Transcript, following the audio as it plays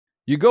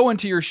You go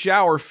into your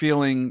shower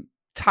feeling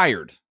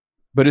tired,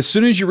 but as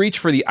soon as you reach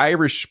for the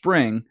Irish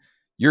Spring,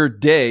 your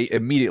day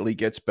immediately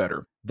gets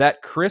better.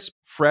 That crisp,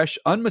 fresh,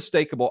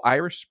 unmistakable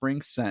Irish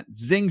Spring scent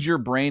zings your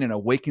brain and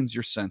awakens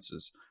your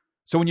senses.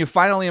 So when you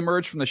finally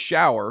emerge from the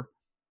shower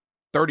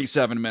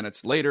 37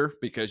 minutes later,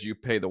 because you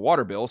pay the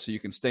water bill so you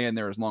can stay in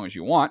there as long as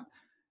you want,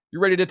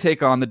 you're ready to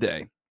take on the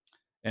day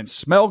and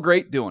smell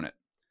great doing it.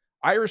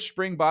 Irish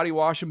Spring Body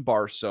Wash and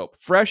Bar Soap.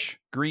 Fresh,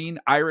 green,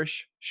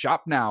 Irish.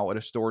 Shop now at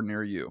a store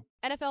near you.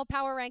 NFL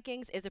Power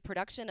Rankings is a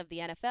production of the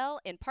NFL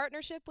in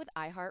partnership with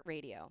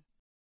iHeartRadio.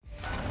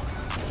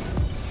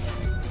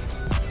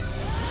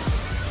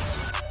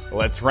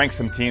 Let's rank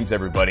some teams,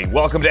 everybody.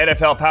 Welcome to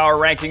NFL Power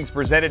Rankings,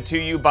 presented to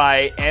you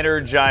by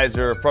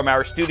Energizer from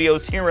our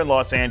studios here in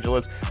Los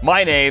Angeles.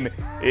 My name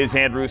is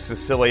Andrew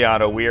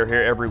Siciliano. We are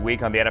here every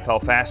week on the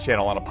NFL Fast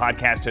Channel on a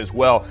podcast as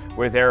well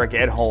with Eric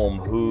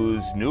Edholm,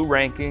 whose new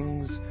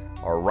rankings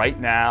are right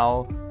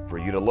now for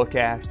you to look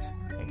at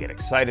and get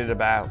excited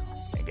about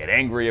and get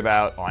angry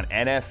about on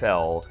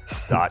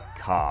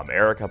NFL.com.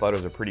 Eric, I thought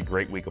it was a pretty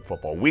great week of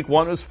football. Week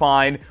 1 was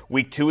fine.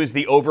 Week 2 is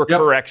the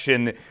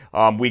overcorrection.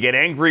 Yep. We get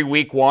angry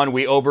week 1.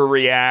 We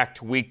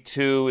overreact. Week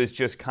 2 is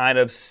just kind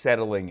of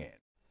settling in.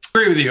 I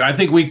agree with you. I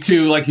think week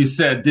 2, like you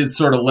said, did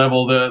sort of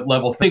level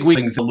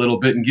things a little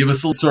bit and give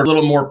us a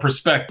little more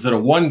perspective. That a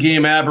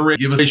one-game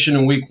aberration, give us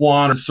in week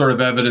 1, is sort of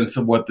evidence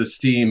of what this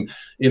team,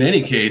 in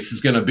any case,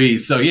 is going to be.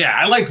 So, yeah,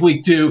 I liked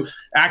week 2.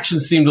 Action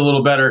seemed a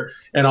little better.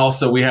 And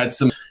also we had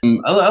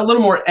a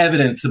little more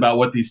evidence about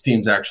what these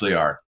teams actually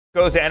are.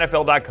 Goes to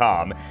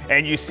NFL.com,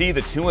 and you see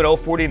the 2-0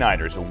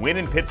 49ers, a win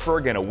in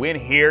Pittsburgh and a win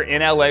here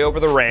in LA over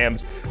the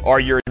Rams, are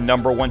your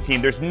number 1 team.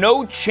 There's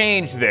no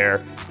change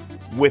there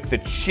with the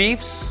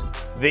Chiefs,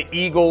 the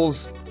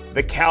Eagles,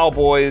 the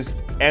Cowboys,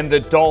 and the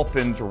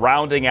Dolphins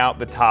rounding out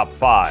the top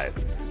 5.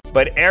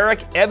 But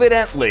Eric,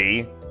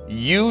 evidently,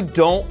 you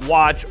don't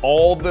watch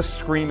all the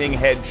screaming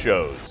head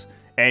shows,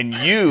 and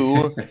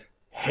you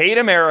hate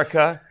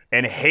America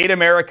and hate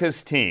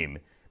America's team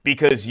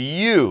because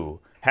you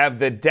have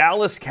the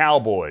Dallas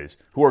Cowboys,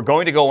 who are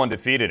going to go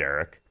undefeated,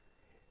 Eric,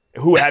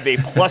 who have a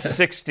plus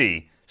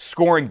 60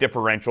 scoring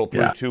differential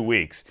through 2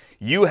 weeks.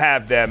 You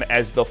have them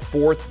as the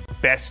 4th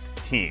best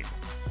team.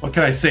 What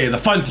can I say? The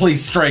fun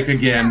police strike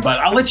again, but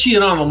I'll let you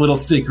in on a little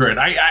secret.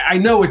 I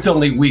know it's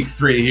only week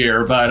 3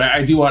 here, but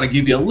I do want to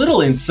give you a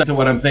little insight to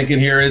what I'm thinking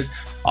here is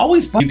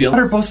always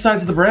butter both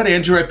sides of the bread,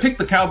 Andrew. I picked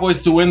the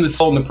Cowboys to win this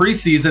in the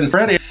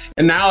preseason,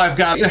 and now I've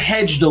got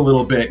hedged a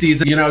little bit.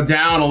 Season,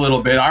 down a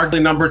little bit.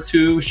 Arguably number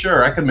 2,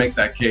 sure, I can make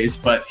that case,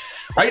 but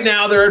right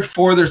now they're at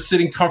 4. They're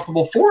sitting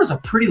comfortable. 4 is a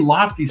pretty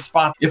lofty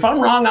spot. If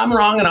I'm wrong, I'm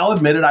wrong, and I'll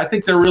admit it. I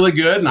think they're really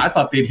good, and I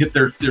thought they'd hit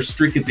their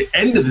streak at the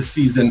end of the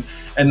season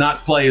and not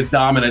play as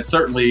dominant.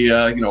 Certainly,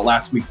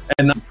 last week's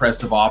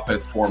impressive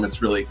offense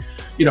performance really,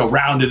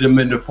 rounded them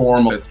into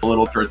form. It's a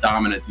little for a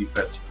dominant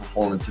defensive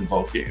performance in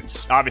both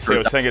games. Obviously, I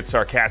was saying it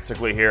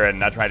sarcastically here and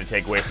not trying to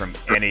take away from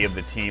any of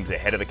the teams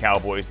ahead of the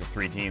Cowboys, the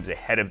 3 teams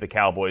ahead of the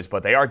Cowboys,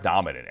 but they are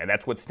dominant, and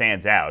that's what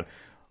stands out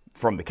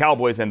from the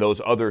Cowboys and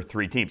those other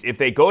 3 teams. If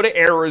they go to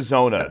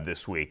Arizona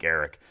this week,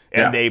 Eric,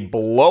 and they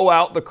blow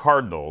out the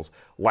Cardinals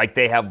like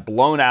they have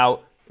blown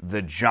out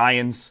the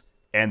Giants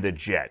and the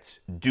Jets,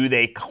 do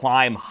they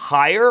climb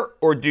higher,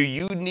 or do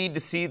you need to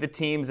see the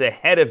teams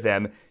ahead of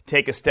them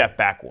take a step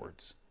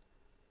backwards?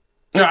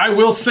 I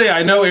will say,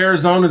 I know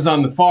Arizona's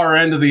on the far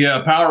end of the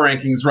power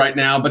rankings right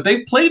now, but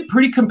they've played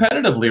pretty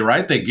competitively,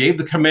 right? They gave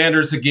the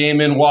Commanders a game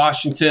in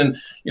Washington.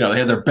 They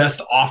had their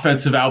best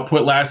offensive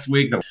output last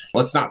week. Now,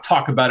 let's not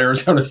talk about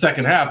Arizona's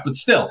second half, but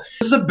still,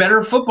 this is a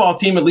better football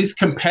team, at least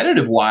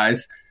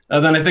competitive-wise,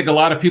 than I think a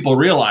lot of people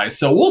realize.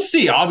 So we'll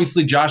see.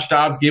 Obviously, Josh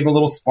Dobbs gave a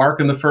little spark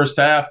in the first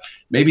half.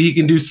 Maybe he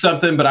can do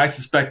something, but I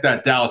suspect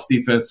that Dallas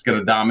defense is going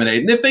to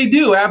dominate. And if they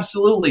do,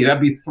 absolutely, that'd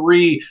be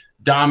 3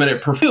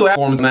 dominant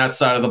performance on that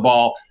side of the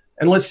ball.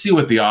 And let's see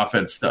what the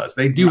offense does.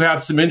 They do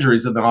have some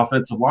injuries in the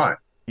offensive line.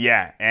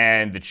 Yeah,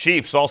 and the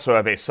Chiefs also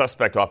have a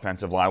suspect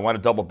offensive line. I want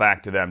to double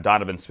back to them.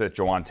 Donovan Smith,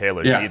 Jawan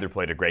Taylor, neither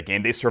played a great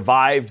game. They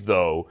survived,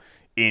 though,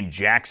 in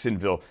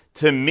Jacksonville.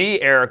 To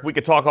me, Eric, we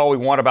could talk all we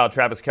want about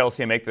Travis Kelce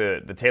and make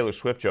the Taylor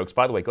Swift jokes.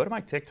 By the way, go to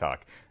my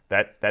TikTok.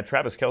 That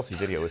Travis Kelce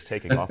video is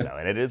taking off now,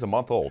 and it is a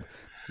month old.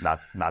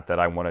 Not that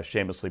I want to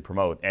shamelessly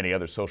promote any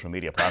other social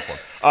media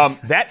platform.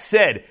 That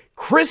said,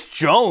 Chris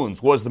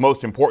Jones was the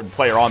most important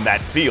player on that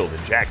field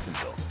in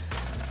Jacksonville.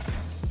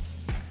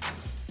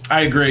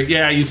 I agree.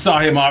 Yeah, you saw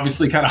him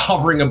obviously kind of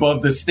hovering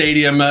above the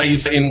stadium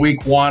in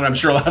week 1. I'm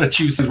sure a lot of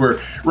Chiefs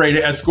were ready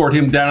to escort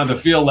him down to the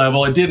field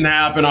level. It didn't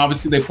happen.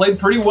 Obviously, they played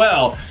pretty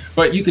well,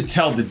 but you could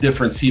tell the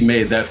difference he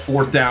made. That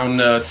 4th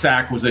down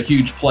sack was a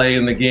huge play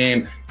in the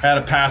game. Had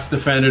a pass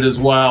defended as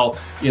well.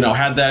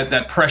 Had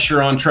that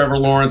pressure on Trevor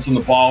Lawrence on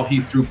the ball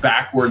he threw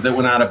backward that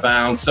went out of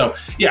bounds. So,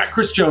 yeah,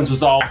 Chris Jones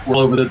was all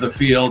over the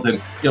field,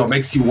 and it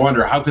makes you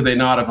wonder how could they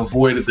not have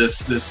avoided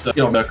this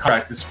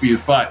contract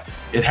dispute. But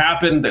it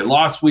happened. They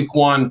lost week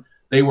 1.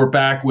 They were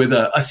back with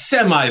a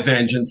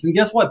semi-vengeance, and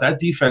guess what? That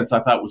defense I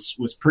thought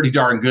was pretty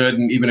darn good,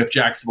 and even if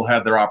Jacksonville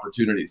had their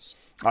opportunities.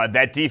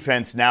 That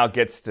defense now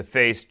gets to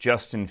face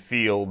Justin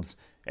Fields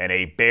and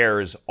a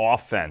Bears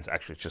offense.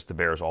 Actually, it's just the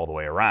Bears all the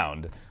way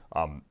around.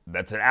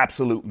 That's an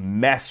absolute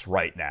mess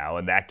right now,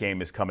 and that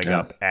game is coming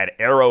up at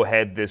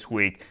Arrowhead this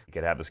week. We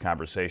could have this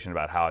conversation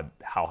about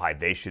how high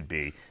they should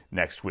be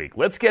next week.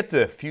 Let's get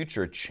to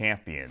future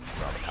champions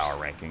on the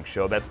Power Ranking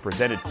Show. That's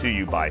presented to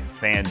you by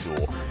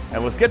FanDuel.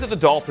 And let's get to the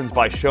Dolphins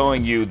by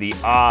showing you the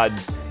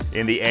odds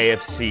in the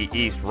AFC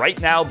East. Right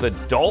now, the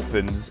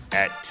Dolphins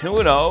at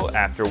 2-0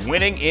 after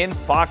winning in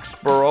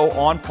Foxborough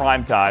on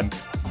primetime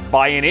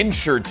by an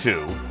inch or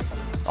two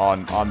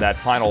on that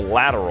final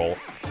lateral,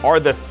 are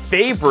the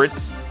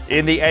favorites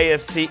in the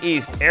AFC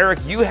East. Eric,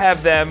 you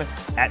have them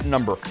at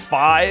number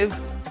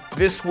 5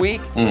 this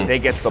week. They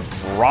get the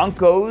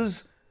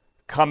Broncos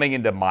coming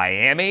into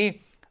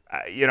Miami.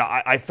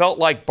 I felt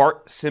like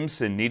Bart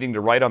Simpson needing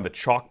to write on the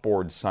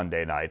chalkboard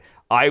Sunday night,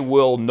 I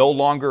will no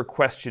longer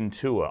question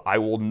Tua. I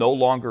will no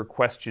longer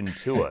question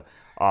Tua.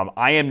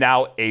 I am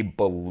now a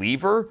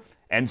believer,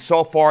 and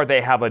so far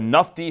they have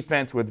enough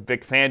defense with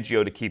Vic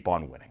Fangio to keep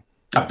on winning.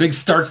 A big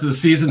start to the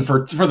season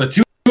for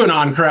the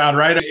on crowd,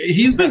 right?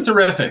 He's been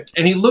terrific,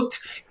 and he looked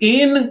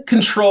in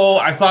control.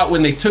 I thought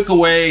when they took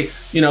away,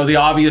 the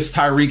obvious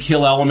Tyreek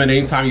Hill element,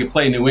 anytime you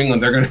play New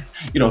England, they're going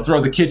to, throw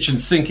the kitchen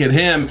sink at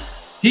him.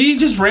 He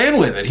just ran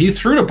with it. He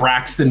threw to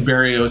Braxton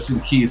Berrios in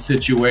key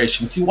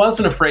situations. He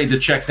wasn't afraid to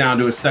check down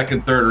to his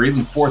second, third, or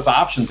even fourth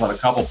options on a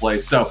couple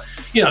plays. So,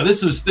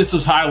 this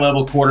was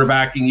high-level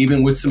quarterbacking,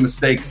 even with some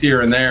mistakes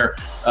here and there.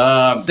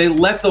 They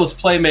let those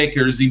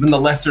playmakers, even the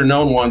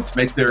lesser-known ones,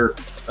 make their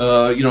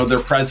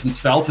presence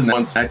felt, and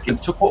once that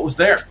took what was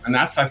there. And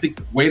that's, I think,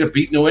 the way to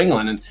beat New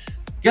England. And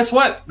guess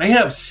what? They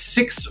have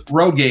 6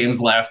 road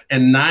games left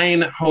and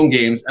 9 home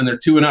games, and they're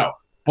 2-0.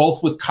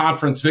 Both with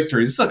conference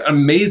victories. This is an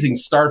amazing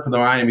start for the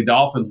Miami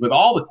Dolphins with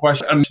all the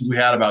questions we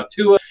had about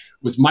Tua.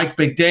 Was Mike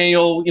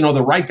McDaniel,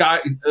 the right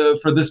guy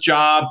for this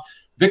job?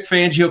 Vic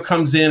Fangio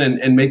comes in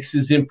and makes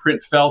his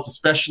imprint felt,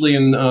 especially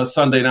in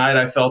Sunday night,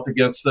 I felt,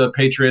 against the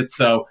Patriots.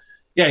 So,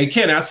 yeah, you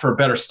can't ask for a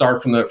better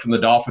start from the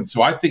Dolphins.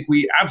 So I think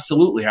we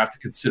absolutely have to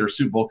consider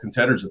Super Bowl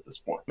contenders at this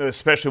point.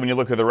 Especially when you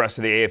look at the rest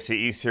of the AFC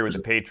East here with the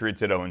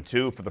Patriots at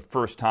 0-2 for the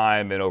first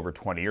time in over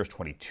 20 years,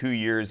 22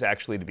 years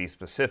actually to be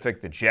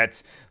specific. The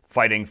Jets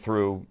fighting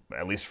through,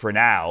 at least for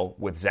now,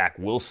 with Zach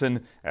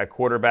Wilson at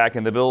quarterback.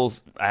 And the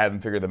Bills, I haven't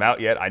figured them out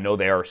yet. I know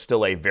they are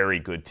still a very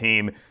good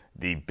team.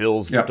 The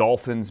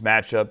Bills-Dolphins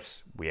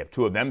matchups, we have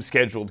 2 of them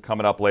scheduled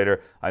coming up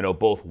later. I know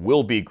both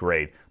will be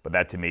great, but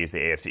that to me is the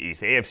AFC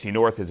East. The AFC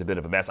North is a bit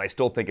of a mess. I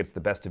still think it's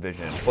the best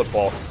division in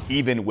football,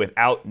 even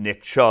without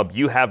Nick Chubb.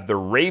 You have the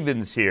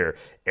Ravens here,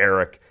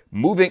 Eric,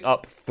 moving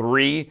up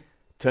 3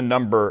 to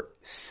number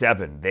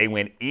 7. They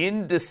went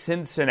into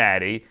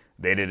Cincinnati.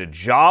 They did a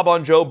job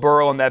on Joe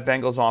Burrow and that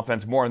Bengals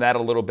offense. More on that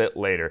a little bit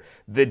later.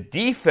 The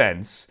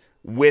defense,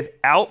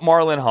 without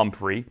Marlon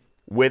Humphrey,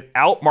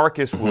 without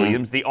Marcus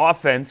Williams, the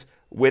offense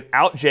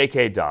without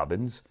J.K.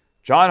 Dobbins,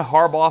 John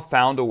Harbaugh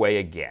found a way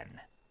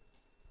again.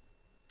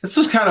 This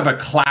was kind of a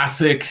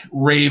classic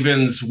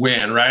Ravens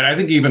win, right? I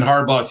think even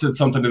Harbaugh said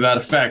something to that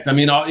effect. I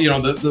mean,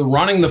 the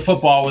running the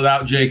football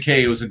without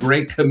J.K. was a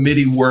great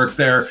committee work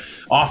there.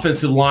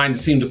 Offensive line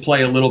seemed to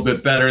play a little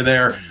bit better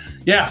there.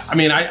 Yeah, I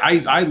mean,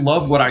 I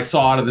love what I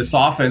saw out of this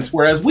offense,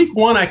 whereas week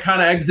 1, I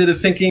kind of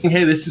exited thinking,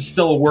 hey, this is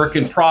still a work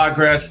in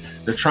progress.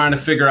 They're trying to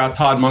figure out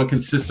Todd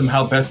Monken's system,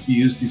 how best to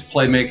use these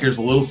playmakers,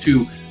 a little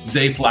too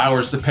Zay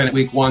Flowers dependent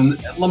week 1.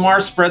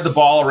 Lamar spread the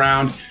ball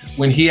around.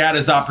 When he had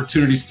his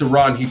opportunities to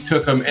run, he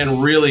took them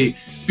and really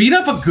beat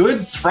up a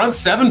good front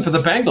 7 for the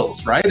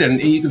Bengals, right? And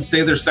you can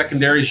say their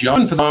secondary's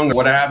young for long or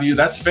what have you.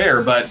 That's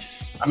fair, but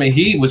I mean,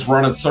 he was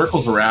running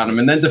circles around him.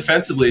 And then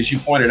defensively, as you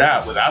pointed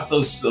out, without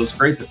those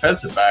great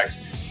defensive backs,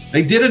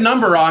 they did a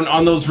number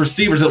on those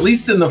receivers, at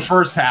least in the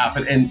first half,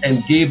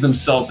 and gave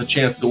themselves a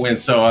chance to win.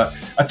 So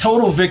a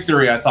total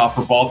victory, I thought,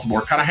 for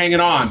Baltimore. Kind of hanging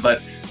on,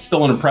 but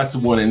still an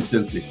impressive one in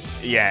Cincy.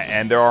 Yeah,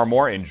 and there are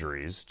more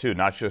injuries, too,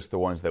 not just the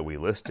ones that we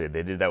listed.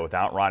 They did that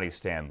without Ronnie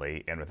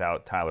Stanley and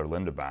without Tyler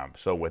Linderbaum.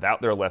 So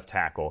without their left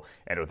tackle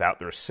and without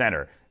their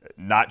center,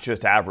 not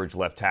just average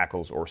left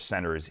tackles or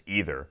centers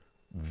either.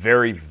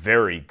 Very,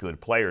 very good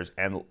players.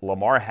 And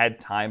Lamar had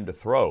time to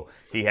throw.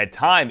 He had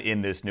time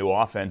in this new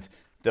offense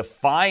to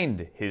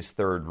find his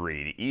third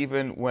read,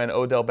 even when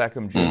Odell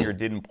Beckham Jr.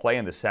 didn't play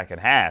in the second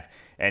half.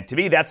 And to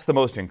me, that's the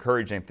most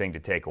encouraging thing to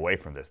take away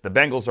from this. The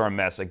Bengals are a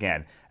mess.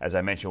 Again, as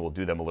I mentioned, we'll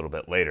do them a little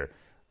bit later.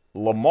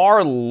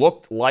 Lamar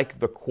looked like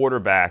the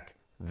quarterback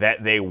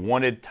that they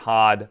wanted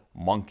Todd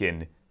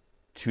Monken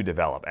to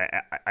develop.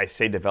 I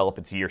say develop,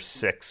 it's year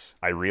 6,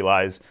 I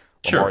realize.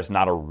 Lamar is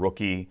not a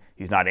rookie.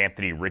 He's not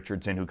Anthony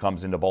Richardson, who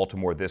comes into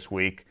Baltimore this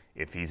week.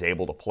 If he's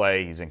able to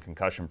play, he's in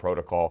concussion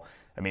protocol.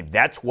 I mean,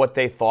 that's what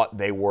they thought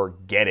they were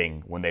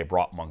getting when they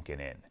brought Monken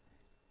in.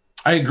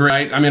 I agree.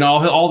 I mean,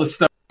 all the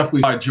stuff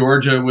we saw at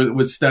Georgia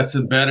with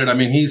Stetson Bennett, I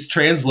mean, he's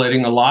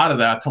translating a lot of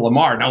that to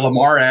Lamar. Now,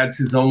 Lamar adds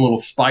his own little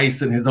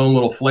spice and his own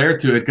little flair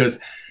to it because,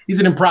 he's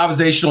an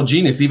improvisational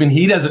genius. Even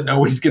he doesn't know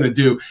what he's going to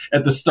do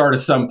at the start of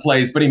some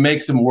plays, but he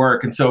makes them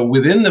work. And so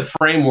within the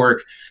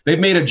framework, they've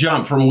made a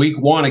jump from week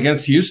 1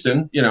 against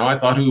Houston. I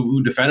thought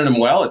who defended him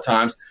well at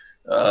times,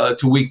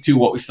 to week 2,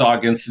 what we saw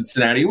against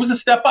Cincinnati. It was a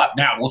step up.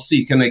 Now we'll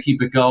see, can they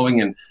keep it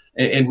going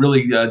and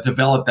really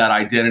develop that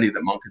identity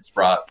that Monken's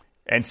brought.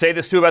 And say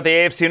this too about the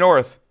AFC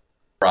North.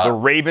 The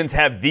Ravens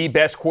have the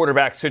best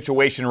quarterback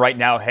situation right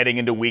now heading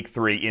into week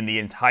 3 in the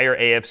entire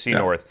AFC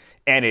North.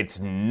 And it's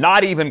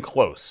not even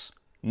close.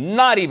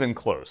 Not even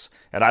close.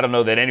 And I don't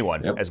know that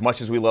anyone, as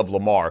much as we love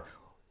Lamar,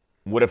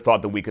 would have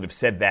thought that we could have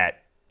said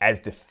that as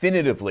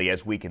definitively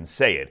as we can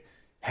say it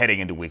heading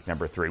into week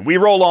number 3. We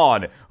roll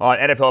on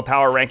NFL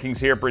Power Rankings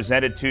here,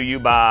 presented to you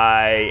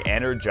by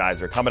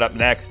Energizer. Coming up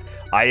next,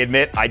 I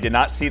admit I did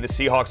not see the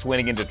Seahawks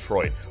winning in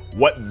Detroit.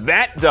 What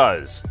that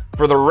does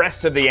for the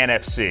rest of the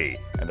NFC,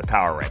 and the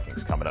Power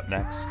Rankings coming up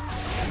next.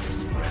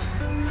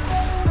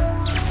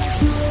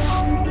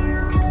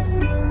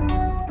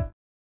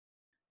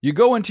 You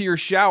go into your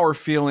shower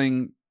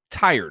feeling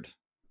tired,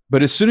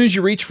 but as soon as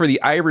you reach for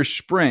the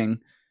Irish Spring,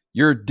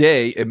 your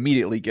day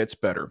immediately gets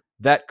better.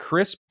 That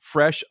crisp,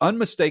 fresh,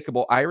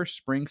 unmistakable Irish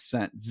Spring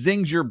scent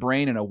zings your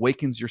brain and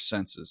awakens your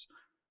senses.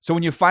 So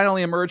when you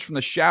finally emerge from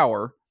the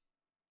shower,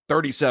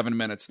 37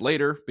 minutes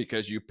later,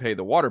 because you pay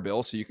the water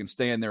bill so you can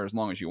stay in there as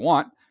long as you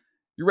want,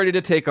 you're ready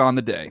to take on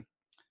the day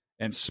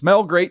and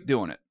smell great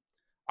doing it.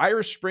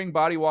 Irish Spring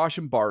Body Wash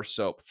and Bar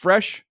Soap.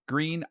 Fresh,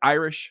 green,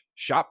 Irish.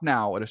 Shop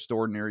now at a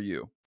store near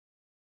you.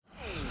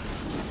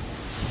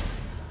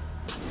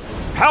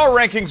 Power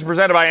Rankings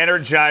presented by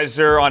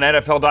Energizer on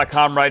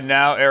NFL.com right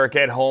now. Eric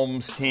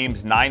Edholm's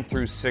teams 9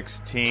 through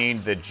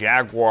 16. The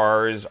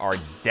Jaguars are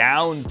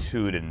down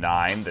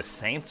 2-9. The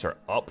Saints are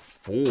up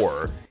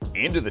 4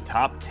 into the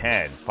top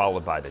 10,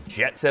 followed by the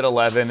Jets at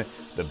 11,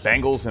 the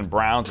Bengals and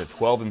Browns at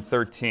 12 and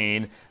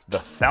 13, the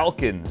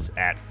Falcons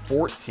at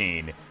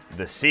 14,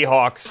 the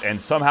Seahawks, and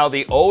somehow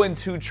the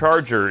 0-2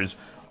 Chargers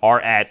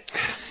are at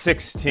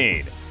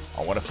 16.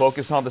 I want to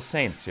focus on the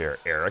Saints here,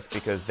 Eric,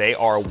 because they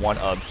are one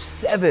of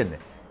 7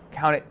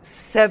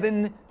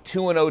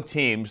 2-0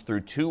 teams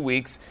through 2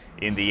 weeks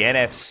in the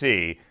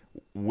NFC,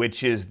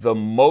 which is the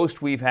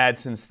most we've had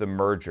since the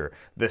merger.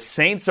 The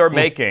Saints are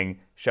making,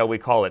 shall we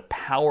call it,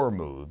 power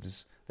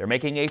moves. They're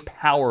making a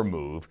power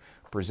move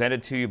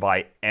presented to you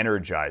by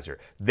Energizer.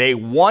 They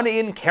won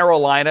in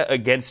Carolina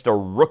against a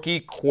rookie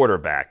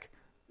quarterback,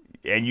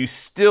 and you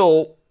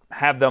still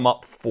have them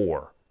up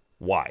 4.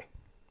 Why?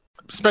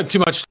 Spent too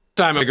much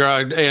time,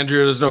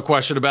 Andrew, there's no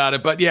question about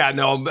it. But yeah,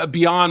 no,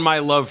 beyond my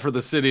love for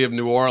the city of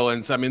New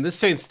Orleans, I mean, this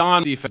Saints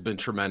defense has been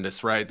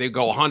tremendous, right? They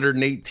go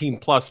 118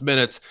 plus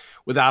minutes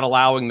without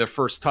allowing their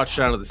first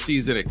touchdown of the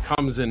season. It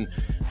comes in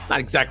not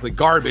exactly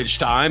garbage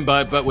time,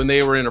 but when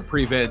they were in a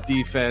prevent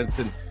defense,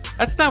 and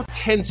that's now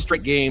 10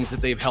 straight games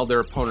that they've held their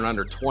opponent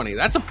under 20.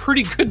 That's a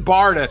pretty good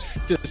bar to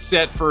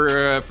set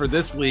for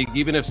this league,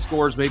 even if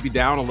scores may be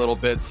down a little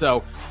bit.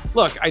 So,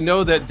 look, I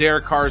know that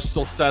Derek Carr is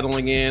still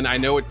settling in. I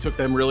know it took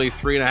them really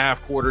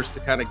 3.5 quarters to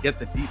kind of get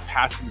the deep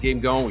passing game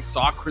going. We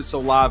saw Chris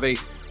Olave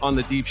on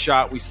the deep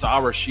shot. We saw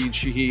Rashid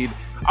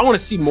Shaheed. I want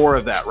to see more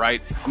of that,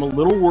 right? I'm a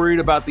little worried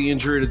about the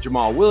injury to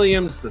Jamal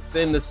Williams, the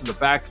thinness of the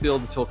backfield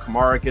until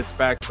Kamara gets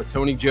back, but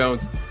Tony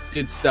Jones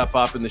did step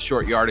up in the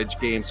short yardage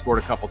game, scored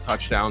a couple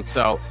touchdowns.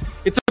 So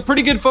it's a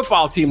pretty good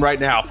football team right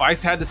now. If I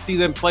had to see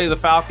them play the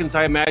Falcons,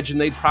 I imagine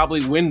they'd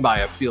probably win by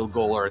a field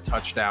goal or a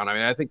touchdown. I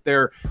mean, I think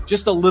they're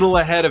just a little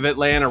ahead of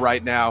Atlanta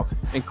right now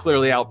and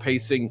clearly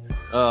outpacing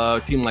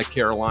a team like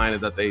Carolina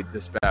that they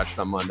dispatched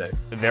on Monday.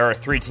 There are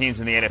 3 teams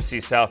in the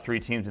NFC South, 3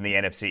 teams in the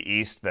NFC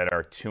East that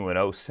are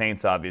 2-0.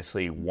 Saints,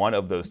 obviously, one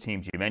of those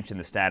teams. You mentioned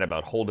the stat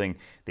about holding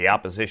the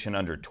opposition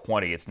under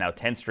 20. It's now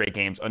 10 straight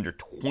games under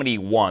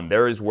 21.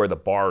 There is where the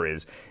bar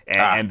is.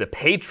 And the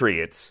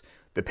Patriots,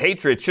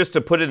 just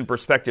to put it in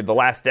perspective, the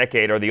last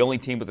decade are the only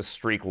team with a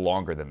streak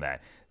longer than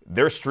that.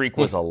 Their streak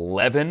was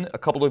 11 a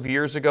couple of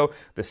years ago.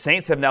 The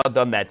Saints have now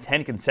done that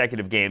 10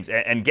 consecutive games.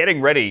 And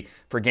getting ready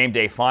for Game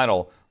Day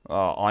Final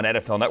on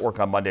NFL Network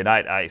on Monday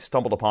night, I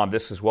stumbled upon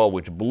this as well,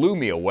 which blew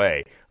me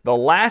away. The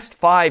last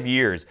 5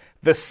 years,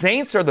 the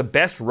Saints are the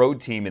best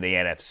road team in the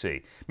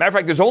NFC. Matter of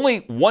fact, there's only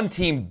one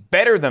team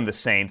better than the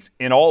Saints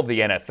in all of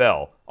the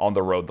NFL on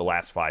the road the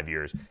last 5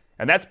 years,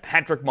 and that's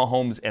Patrick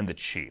Mahomes and the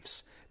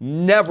Chiefs.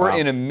 Never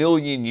in a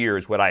million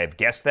years would I have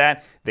guessed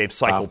that. They've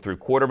cycled through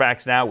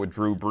quarterbacks now with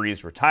Drew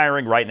Brees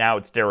retiring. Right now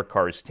it's Derek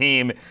Carr's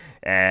team.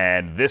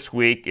 And this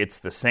week it's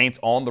the Saints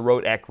on the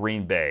road at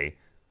Green Bay,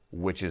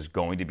 which is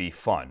going to be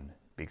fun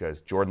because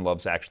Jordan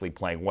Love's actually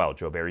playing well.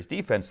 Joe Barry's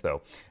defense,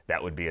 though,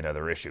 that would be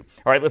another issue.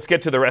 All right, let's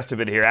get to the rest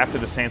of it here. After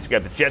the Saints, we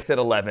got the Jets at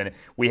 11.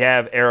 We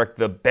have, Eric,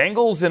 the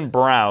Bengals and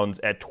Browns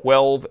at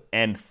 12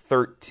 and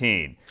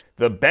 13.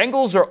 The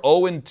Bengals are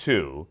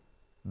 0-2.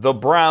 The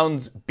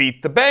Browns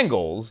beat the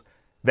Bengals.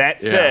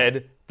 That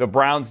said, the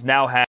Browns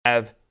now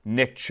have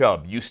Nick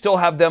Chubb. You still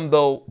have them,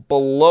 though,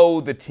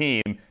 below the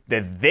team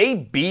that they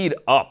beat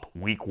up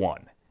week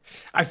 1.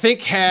 I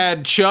think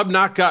had Chubb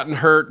not gotten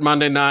hurt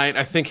Monday night,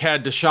 I think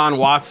had Deshaun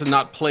Watson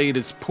not played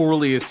as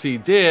poorly as he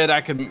did,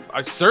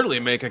 I certainly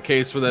make a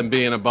case for them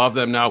being above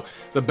them. Now,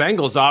 the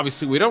Bengals,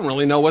 obviously, we don't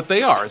really know what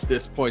they are at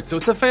this point, so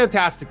it's a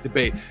fantastic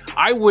debate.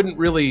 I wouldn't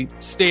really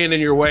stand in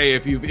your way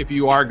if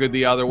you argued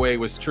the other way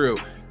was true.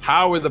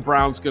 How are the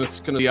Browns going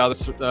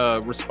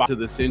to respond to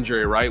this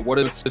injury, right? What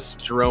does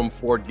Jerome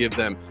Ford give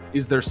them?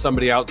 Is there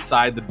somebody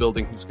outside the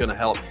building who's going to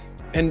help?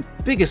 And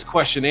biggest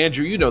question,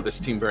 Andrew, you know this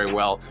team very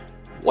well.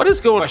 What is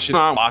going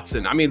on,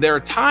 Watson? I mean, there are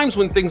times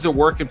when things are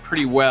working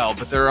pretty well,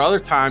 but there are other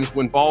times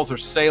when balls are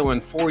sailing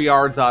 4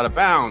 yards out of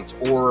bounds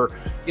or,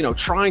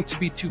 trying to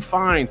be too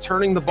fine,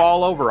 turning the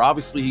ball over.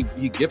 Obviously,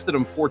 he gifted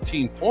him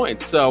 14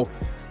 points. So,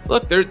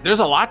 look, there's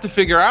a lot to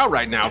figure out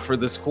right now for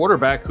this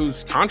quarterback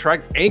whose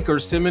contract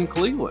anchors him in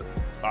Cleveland.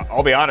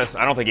 I'll be honest,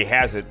 I don't think he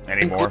has it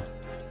anymore.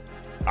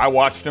 I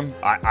watched him.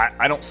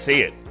 I don't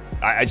see it.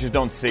 I just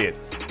don't see it.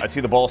 I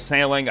see the ball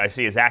sailing. I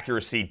see his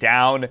accuracy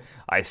down.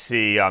 I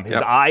see his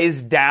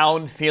eyes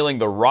down, feeling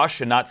the rush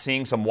and not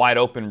seeing some wide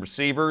open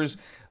receivers.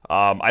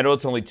 I know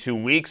it's only 2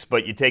 weeks,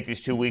 but you take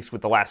these 2 weeks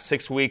with the last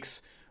 6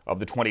 weeks of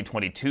the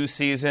 2022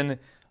 season.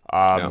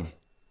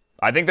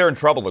 I think they're in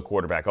trouble at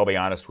quarterback, I'll be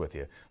honest with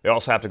you. They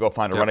also have to go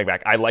find a running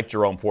back. I like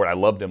Jerome Ford. I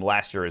loved him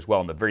last year as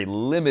well in the very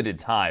limited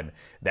time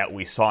that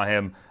we saw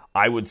him.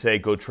 I would say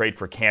go trade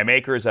for Cam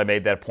Akers. I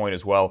made that point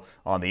as well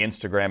on the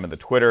Instagram and the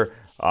Twitter.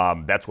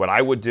 That's what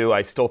I would do.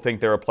 I still think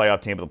they're a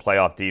playoff team with a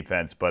playoff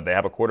defense, but they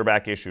have a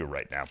quarterback issue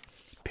right now,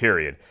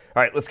 period.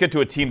 All right, let's get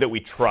to a team that we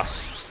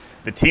trust.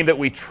 The team that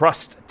we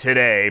trust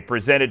today,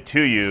 presented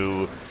to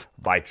you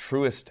by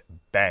Truist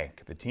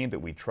Bank. The team that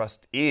we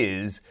trust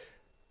is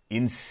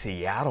in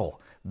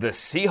Seattle. The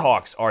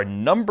Seahawks are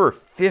number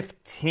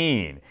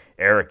 15.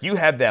 Eric, you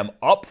have them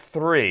up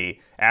 3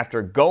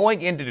 after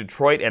going into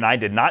Detroit, and I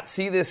did not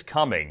see this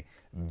coming,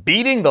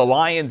 beating the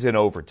Lions in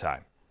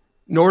overtime.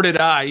 Nor did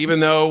I, even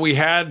though we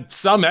had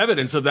some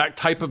evidence of that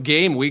type of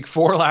game week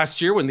 4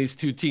 last year when these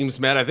two teams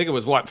met. I think it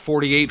was,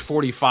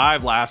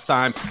 48-45 last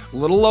time. A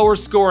little lower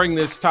scoring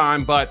this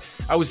time, but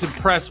I was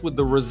impressed with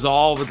the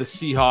resolve of the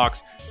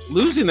Seahawks.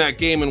 Losing that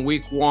game in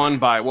week 1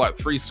 by,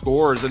 3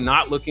 scores and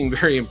not looking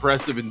very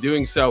impressive in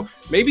doing so.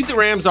 Maybe the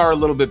Rams are a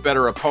little bit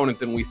better opponent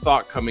than we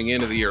thought coming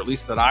into the year, at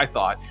least that I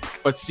thought.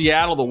 But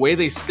Seattle, the way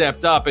they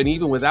stepped up, and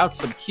even without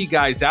some key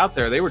guys out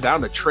there, they were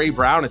down to Trey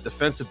Brown at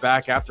defensive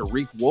back after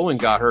Reek Woolen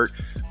got hurt.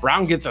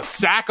 Brown gets a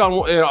sack on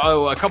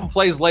a couple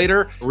plays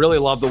later. Really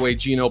love the way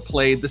Geno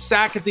played. The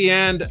sack at the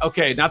end,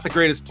 okay, not the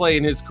greatest play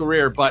in his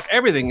career, but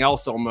everything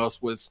else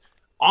almost was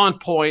on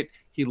point.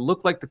 He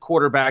looked like the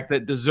quarterback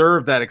that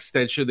deserved that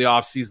extension of the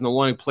offseason, the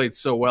one who played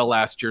so well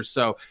last year.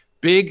 So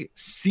big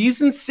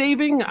season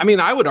saving. I mean,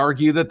 I would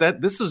argue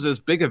that this was as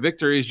big a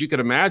victory as you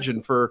could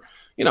imagine for,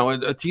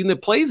 a team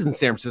that plays in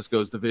San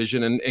Francisco's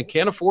division and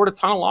can't afford a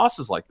ton of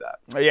losses like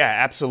that. Yeah,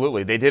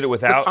 absolutely. They did it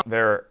without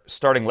their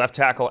starting left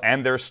tackle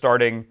and their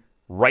starting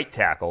right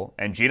tackle,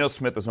 and Geno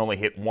Smith was only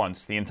hit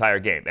once the entire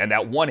game. And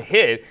that one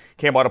hit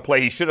came out of play.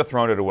 He should have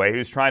thrown it away. He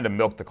was trying to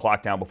milk the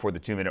clock down before the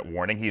 2-minute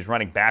warning. He's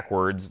running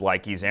backwards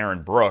like he's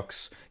Aaron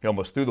Brooks. He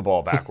almost threw the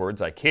ball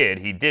backwards. I kid.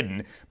 He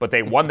didn't. But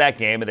they won that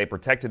game, and they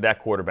protected that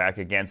quarterback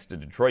against a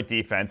Detroit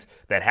defense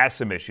that has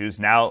some issues.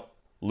 Now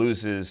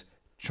loses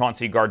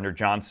Chauncey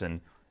Gardner-Johnson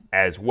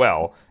as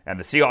well. And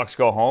the Seahawks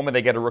go home, and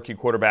they get a rookie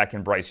quarterback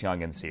in Bryce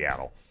Young in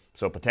Seattle.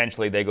 So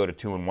potentially they go to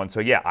 2-1. So,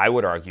 yeah, I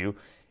would argue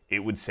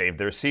it would save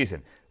their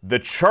season. The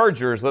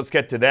Chargers, let's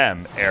get to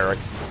them, Eric,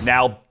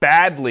 now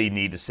badly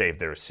need to save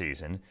their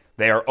season.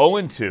 They are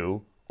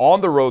 0-2 on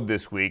the road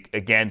this week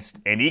against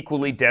an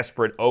equally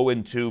desperate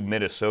 0-2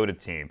 Minnesota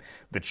team.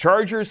 The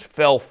Chargers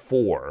fell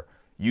 4.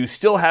 You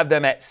still have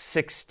them at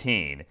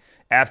 16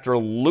 after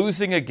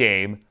losing a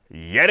game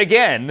yet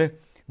again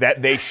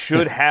that they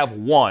should have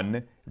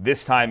won,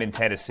 this time in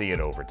Tennessee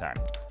in overtime.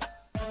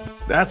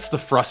 That's the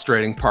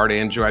frustrating part,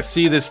 Andrew. I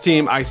see this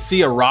team. I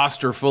see a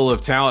roster full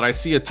of talent. I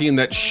see a team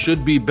that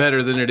should be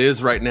better than it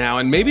is right now.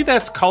 And maybe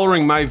that's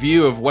coloring my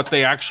view of what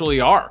they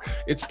actually are.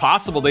 It's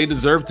possible they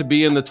deserve to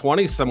be in the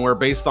 20s somewhere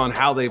based on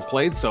how they've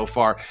played so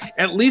far.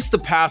 At least the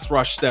pass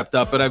rush stepped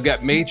up, but I've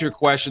got major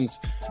questions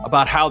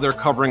about how they're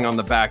covering on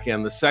the back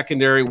end. The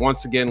secondary,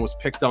 once again, was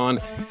picked on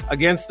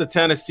against the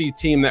Tennessee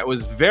team that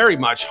was very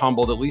much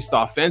humbled, at least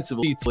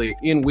offensively,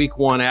 in week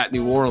 1 at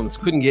New Orleans.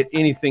 Couldn't get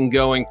anything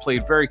going,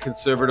 played very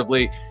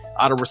conservatively.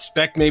 Out of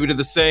respect maybe to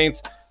the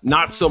Saints,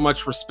 not so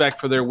much respect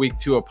for their week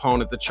 2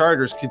 opponent. The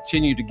Chargers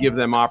continue to give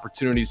them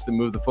opportunities to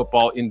move the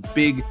football in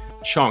big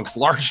chunks,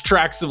 large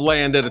tracts of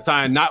land at a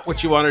time, not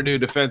what you want to do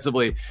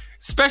defensively.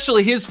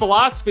 Especially his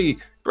philosophy.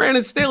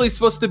 Brandon Staley's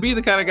supposed to be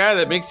the kind of guy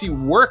that makes you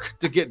work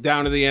to get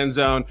down to the end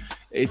zone.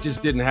 It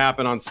just didn't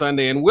happen on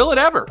Sunday. And will it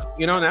ever?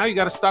 Now you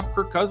got to stop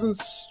Kirk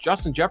Cousins,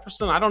 Justin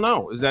Jefferson. I don't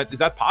know. Is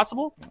that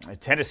possible?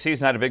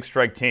 Tennessee's not a big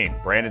strike team.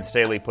 Brandon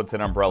Staley puts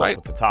an umbrella,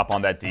 puts a top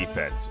on that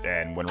defense.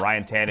 And when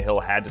Ryan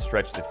Tannehill had to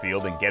stretch the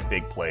field and get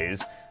big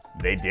plays,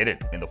 they did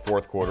it in the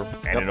fourth quarter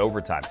and in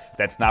overtime.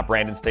 That's not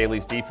Brandon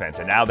Staley's defense.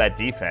 And now that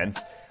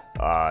defense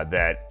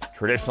that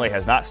traditionally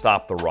has not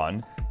stopped the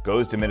run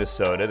goes to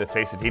Minnesota to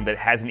face a team that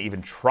hasn't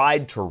even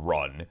tried to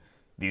run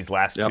these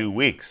last 2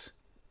 weeks.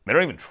 They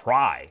don't even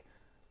try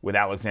with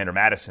Alexander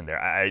Mattison there.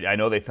 I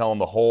know they fell in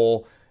the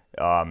hole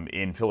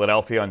in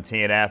Philadelphia on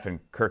TNF, and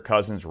Kirk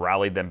Cousins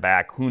rallied them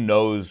back. Who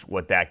knows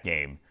what that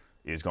game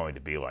is going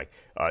to be like.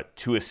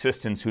 Two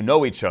assistants who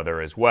know each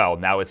other as well,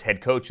 now as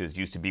head coaches,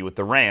 used to be with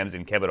the Rams,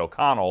 and Kevin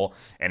O'Connell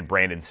and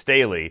Brandon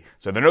Staley.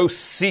 So there are no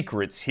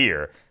secrets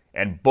here,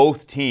 and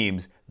both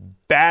teams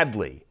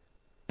badly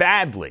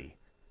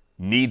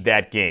need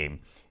that game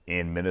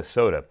in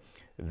Minnesota.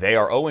 They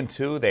are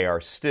 0-2. They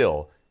are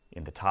still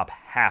in the top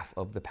half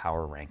of the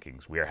power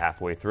rankings. We are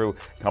halfway through.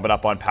 Coming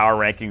up on Power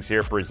Rankings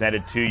here,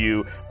 presented to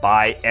you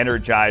by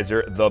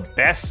Energizer, the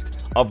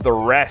best of the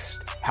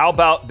rest. How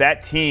about that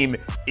team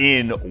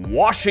in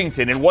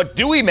Washington? And what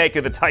do we make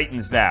of the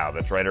Titans now?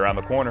 That's right around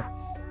the corner.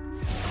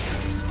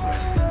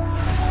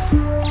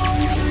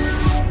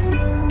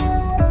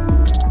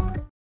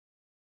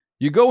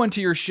 You go into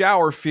your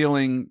shower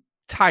feeling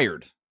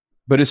tired,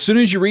 but as soon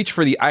as you reach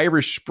for the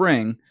Irish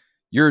Spring,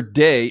 your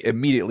day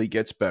immediately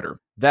gets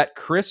better. That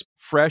crisp,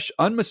 fresh,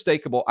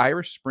 unmistakable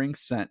Irish Spring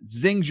scent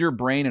zings your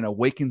brain and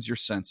awakens your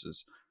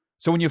senses.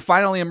 So when you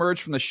finally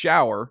emerge from the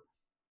shower,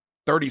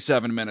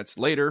 37 minutes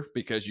later,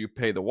 because you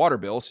pay the water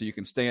bill so you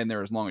can stay in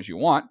there as long as you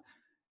want,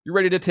 you're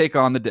ready to take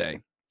on the day.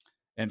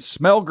 And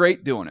smell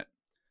great doing it.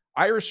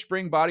 Irish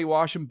Spring Body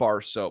Wash and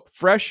Bar Soap.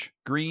 Fresh,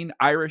 green,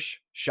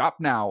 Irish. Shop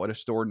now at a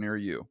store near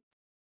you.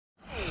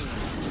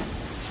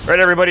 All right,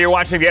 everybody, you're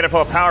watching the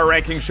NFL Power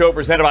Ranking Show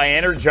presented by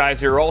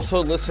Energizer. You're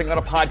also listening on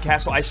a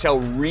podcast, so I shall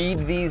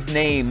read these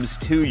names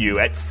to you.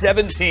 At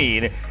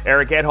 17,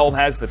 Eric Edholm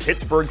has the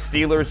Pittsburgh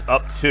Steelers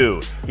up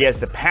 2. He has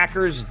the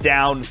Packers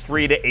down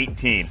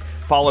 3-18,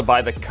 followed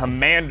by the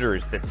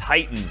Commanders, the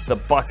Titans, the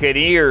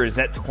Buccaneers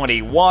at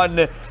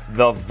 21,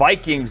 the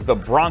Vikings, the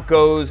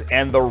Broncos,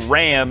 and the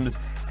Rams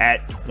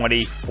at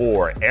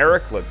 24.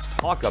 Eric, let's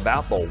talk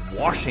about the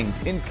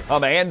Washington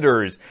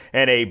Commanders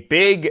and a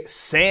big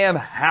Sam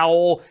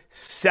Howell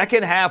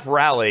second half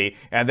rally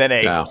and then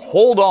a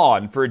hold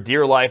on for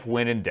dear life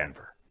win in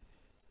Denver.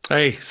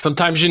 Hey,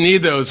 sometimes you need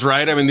those,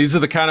 right? I mean, these are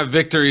the kind of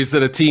victories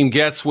that a team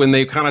gets when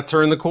they kind of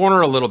turn the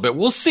corner a little bit.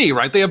 We'll see,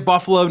 right? They have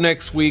Buffalo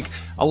next week.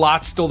 A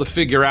lot still to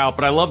figure out,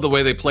 but I love the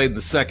way they played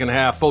the second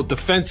half, both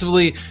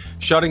defensively,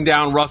 shutting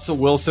down Russell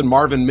Wilson.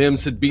 Marvin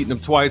Mims had beaten him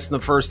twice in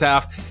the first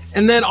half.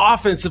 And then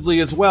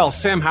offensively as well,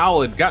 Sam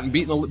Howell had gotten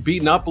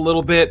beaten up a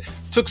little bit,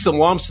 took some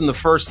lumps in the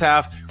first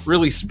half,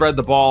 really spread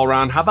the ball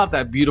around. How about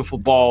that beautiful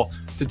ball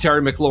to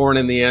Terry McLaurin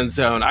in the end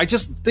zone? I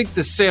just think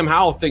this Sam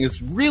Howell thing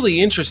is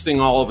really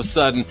interesting all of a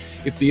sudden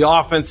if the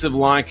offensive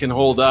line can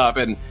hold up.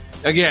 And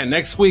again,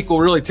 next week will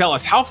really tell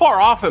us how far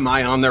off am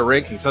I on their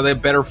rankings. Are they a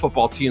better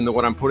football team than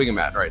what I'm putting them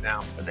at right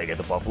now? And they get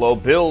the Buffalo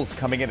Bills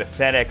coming into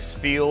FedEx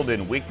Field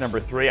in week number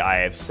 3. I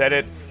have said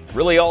it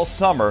really all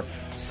summer.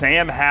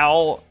 Sam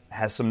Howell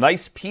has some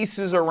nice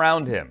pieces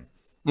around him.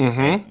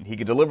 Mm-hmm. He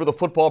could deliver the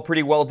football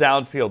pretty well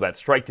downfield. That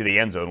strike to the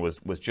end zone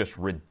was just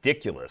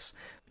ridiculous.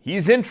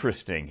 He's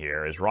interesting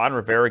here as Ron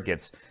Rivera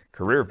gets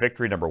career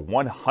victory number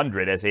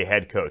 100 as a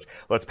head coach.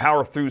 Let's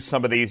power through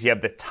some of these. You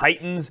have the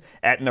Titans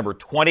at number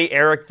 20.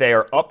 Eric, they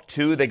are up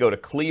 2. They go to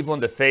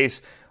Cleveland to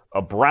face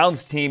a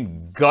Browns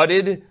team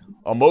gutted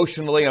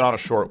emotionally and on a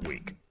short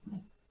week.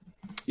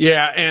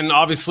 Yeah, and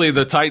obviously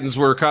the Titans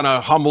were kind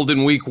of humbled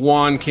in week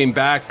 1, came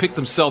back, picked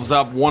themselves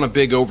up, won a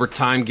big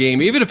overtime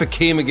game, even if it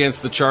came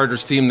against the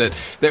Chargers team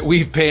that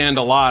we've panned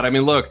a lot. I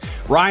mean, look,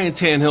 Ryan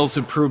Tannehill's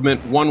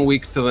improvement 1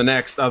 week to the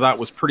next, I thought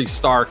was pretty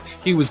stark.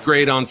 He was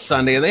great on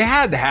Sunday, and they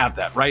had to have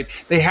that, right?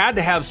 They had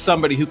to have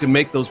somebody who can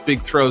make those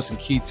big throws in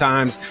key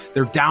times.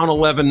 They're down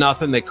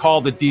 11-0. They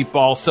called the deep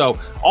ball. So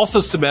also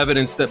some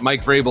evidence that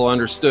Mike Vrabel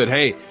understood,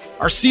 hey,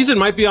 our season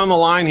might be on the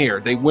line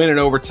here. They win in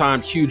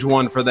overtime, huge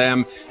one for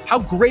them. How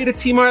great a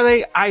team are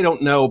they? I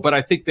don't know, but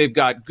I think they've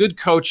got good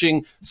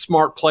coaching,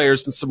 smart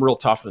players, and some real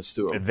toughness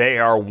to them. They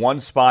are one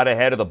spot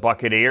ahead of the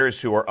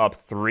Buccaneers, who are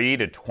up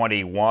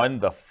 3-21.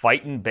 The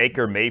fighting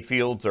Baker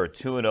Mayfields are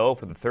 2-0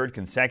 for the third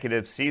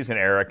consecutive season,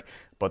 Eric,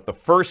 but the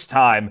first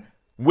time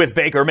with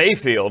Baker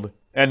Mayfield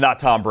and not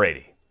Tom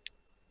Brady.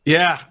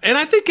 Yeah, and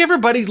I think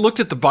everybody looked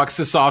at the Bucs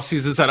this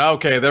offseason and said,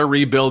 okay, they're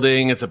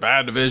rebuilding, it's a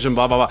bad division,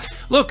 blah, blah, blah.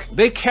 Look,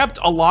 they kept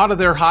a lot of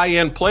their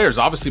high-end players.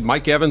 Obviously,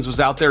 Mike Evans was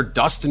out there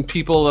dusting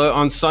people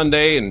on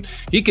Sunday, and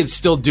he could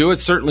still do it.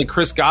 Certainly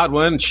Chris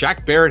Godwin.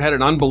 Shaq Barrett had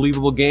an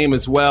unbelievable game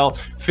as well,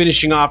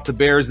 finishing off the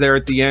Bears there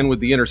at the end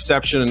with the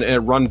interception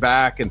and run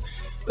back. And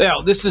yeah,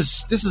 this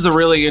is a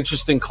really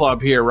interesting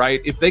club here,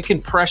 right? If they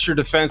can pressure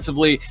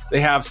defensively,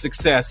 they have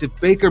success. If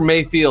Baker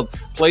Mayfield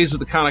plays with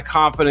the kind of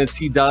confidence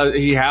he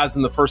has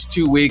in the first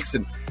 2 weeks,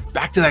 and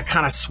back to that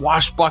kind of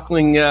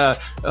swashbuckling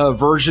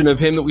version of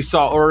him that we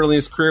saw early in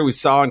his career, we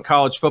saw in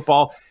college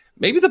football,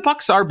 maybe the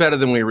Bucs are better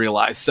than we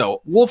realize.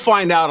 So we'll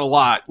find out a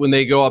lot when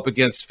they go up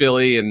against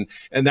Philly, and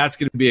that's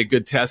going to be a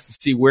good test to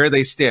see where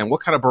they stand.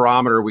 What kind of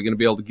barometer are we going to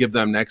be able to give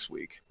them next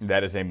week?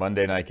 That is a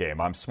Monday night game.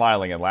 I'm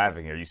smiling and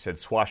laughing here. You said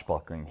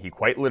swashbuckling. He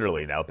quite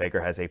literally now,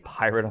 Baker has a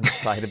pirate on the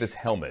side of his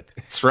helmet.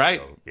 That's right.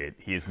 So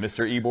he is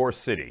Mr. Ybor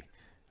City.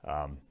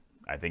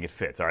 I think it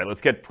fits. All right, let's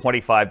get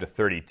 25 to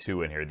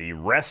 32 in here. The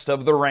rest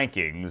of the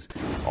rankings,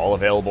 all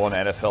available on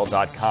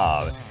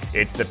NFL.com.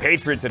 It's the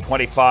Patriots at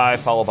 25,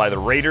 followed by the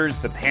Raiders,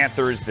 the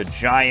Panthers, the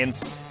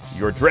Giants,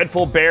 your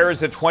dreadful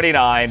Bears at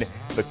 29,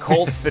 the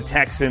Colts, the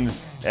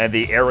Texans, and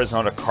the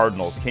Arizona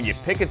Cardinals. Can you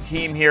pick a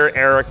team here,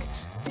 Eric,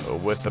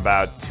 with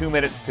about 2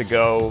 minutes to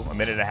go, a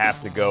minute and a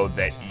half to go,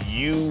 that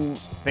you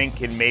think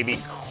can maybe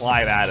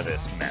climb out of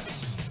this mess?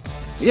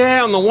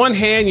 Yeah, on the one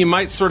hand, you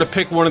might sort of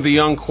pick one of the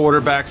young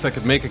quarterbacks that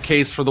could make a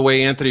case for the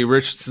way Anthony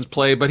Richardson's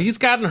played, but he's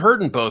gotten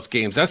hurt in both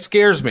games. That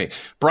scares me.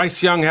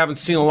 Bryce Young, haven't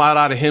seen a lot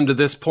out of him to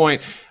this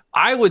point.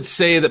 I would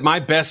say that my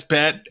best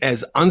bet,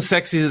 as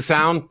unsexy as it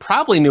sounds,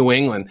 probably New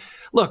England.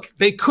 Look,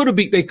 they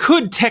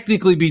could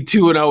technically be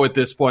 2-0 at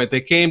this point.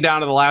 They came down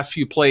to the last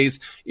few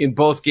plays in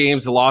both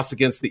games, the loss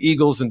against the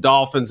Eagles and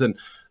Dolphins, and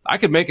I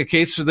could make a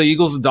case for the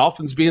Eagles and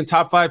Dolphins being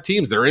top 5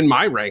 teams. They're in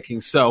my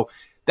rankings, so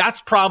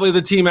that's probably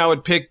the team I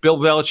would pick. Bill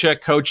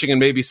Belichick coaching and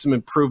maybe some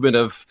improvement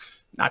of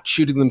not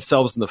shooting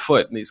themselves in the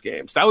foot in these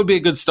games. That would be a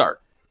good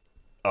start.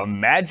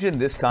 Imagine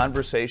this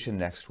conversation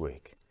next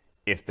week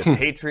if the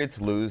Patriots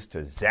lose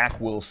to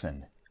Zach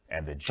Wilson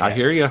and the Jets. I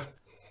hear you.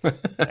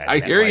 I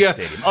hear you.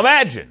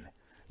 Imagine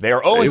they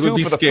are 0-2 for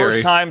the scary.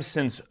 first time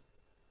since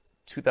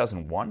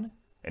 2001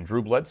 and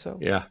Drew Bledsoe.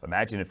 Yeah.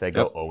 Imagine if they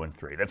go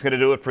 0-3. That's going to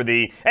do it for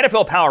the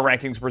NFL Power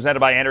Rankings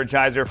presented by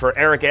Energizer. For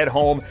Eric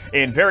Edholm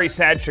in very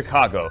sad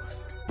Chicago,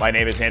 my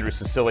name is Andrew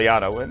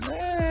Siciliano, and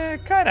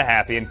kind of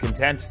happy and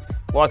content.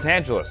 Los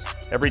Angeles,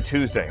 every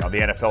Tuesday on the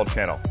NFL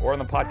channel or on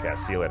the podcast.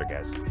 See you later,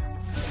 guys.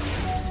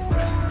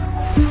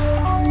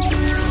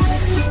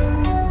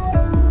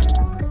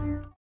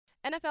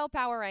 NFL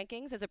Power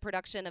Rankings is a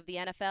production of the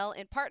NFL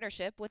in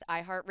partnership with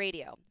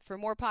iHeartRadio. For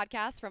more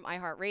podcasts from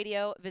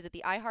iHeartRadio, visit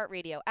the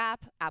iHeartRadio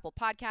app, Apple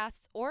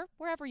Podcasts, or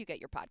wherever you get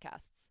your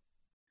podcasts.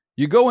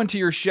 You go into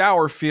your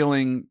shower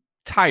feeling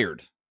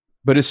tired,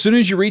 but as soon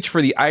as you reach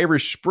for the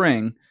Irish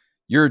Spring,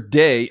 your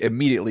day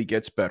immediately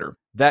gets better.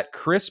 That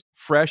crisp,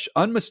 fresh,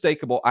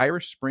 unmistakable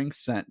Irish Spring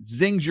scent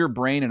zings your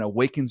brain and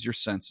awakens your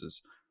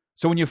senses.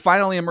 So when you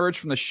finally emerge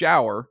from the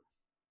shower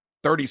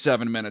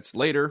 37 minutes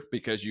later,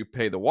 because you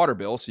pay the water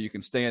bill so you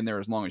can stay in there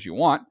as long as you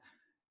want,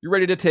 you're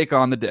ready to take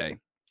on the day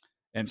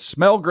and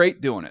smell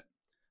great doing it.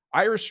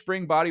 Irish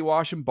Spring Body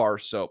Wash and Bar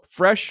Soap.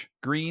 Fresh,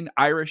 green,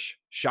 Irish.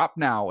 Shop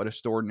now at a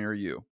store near you.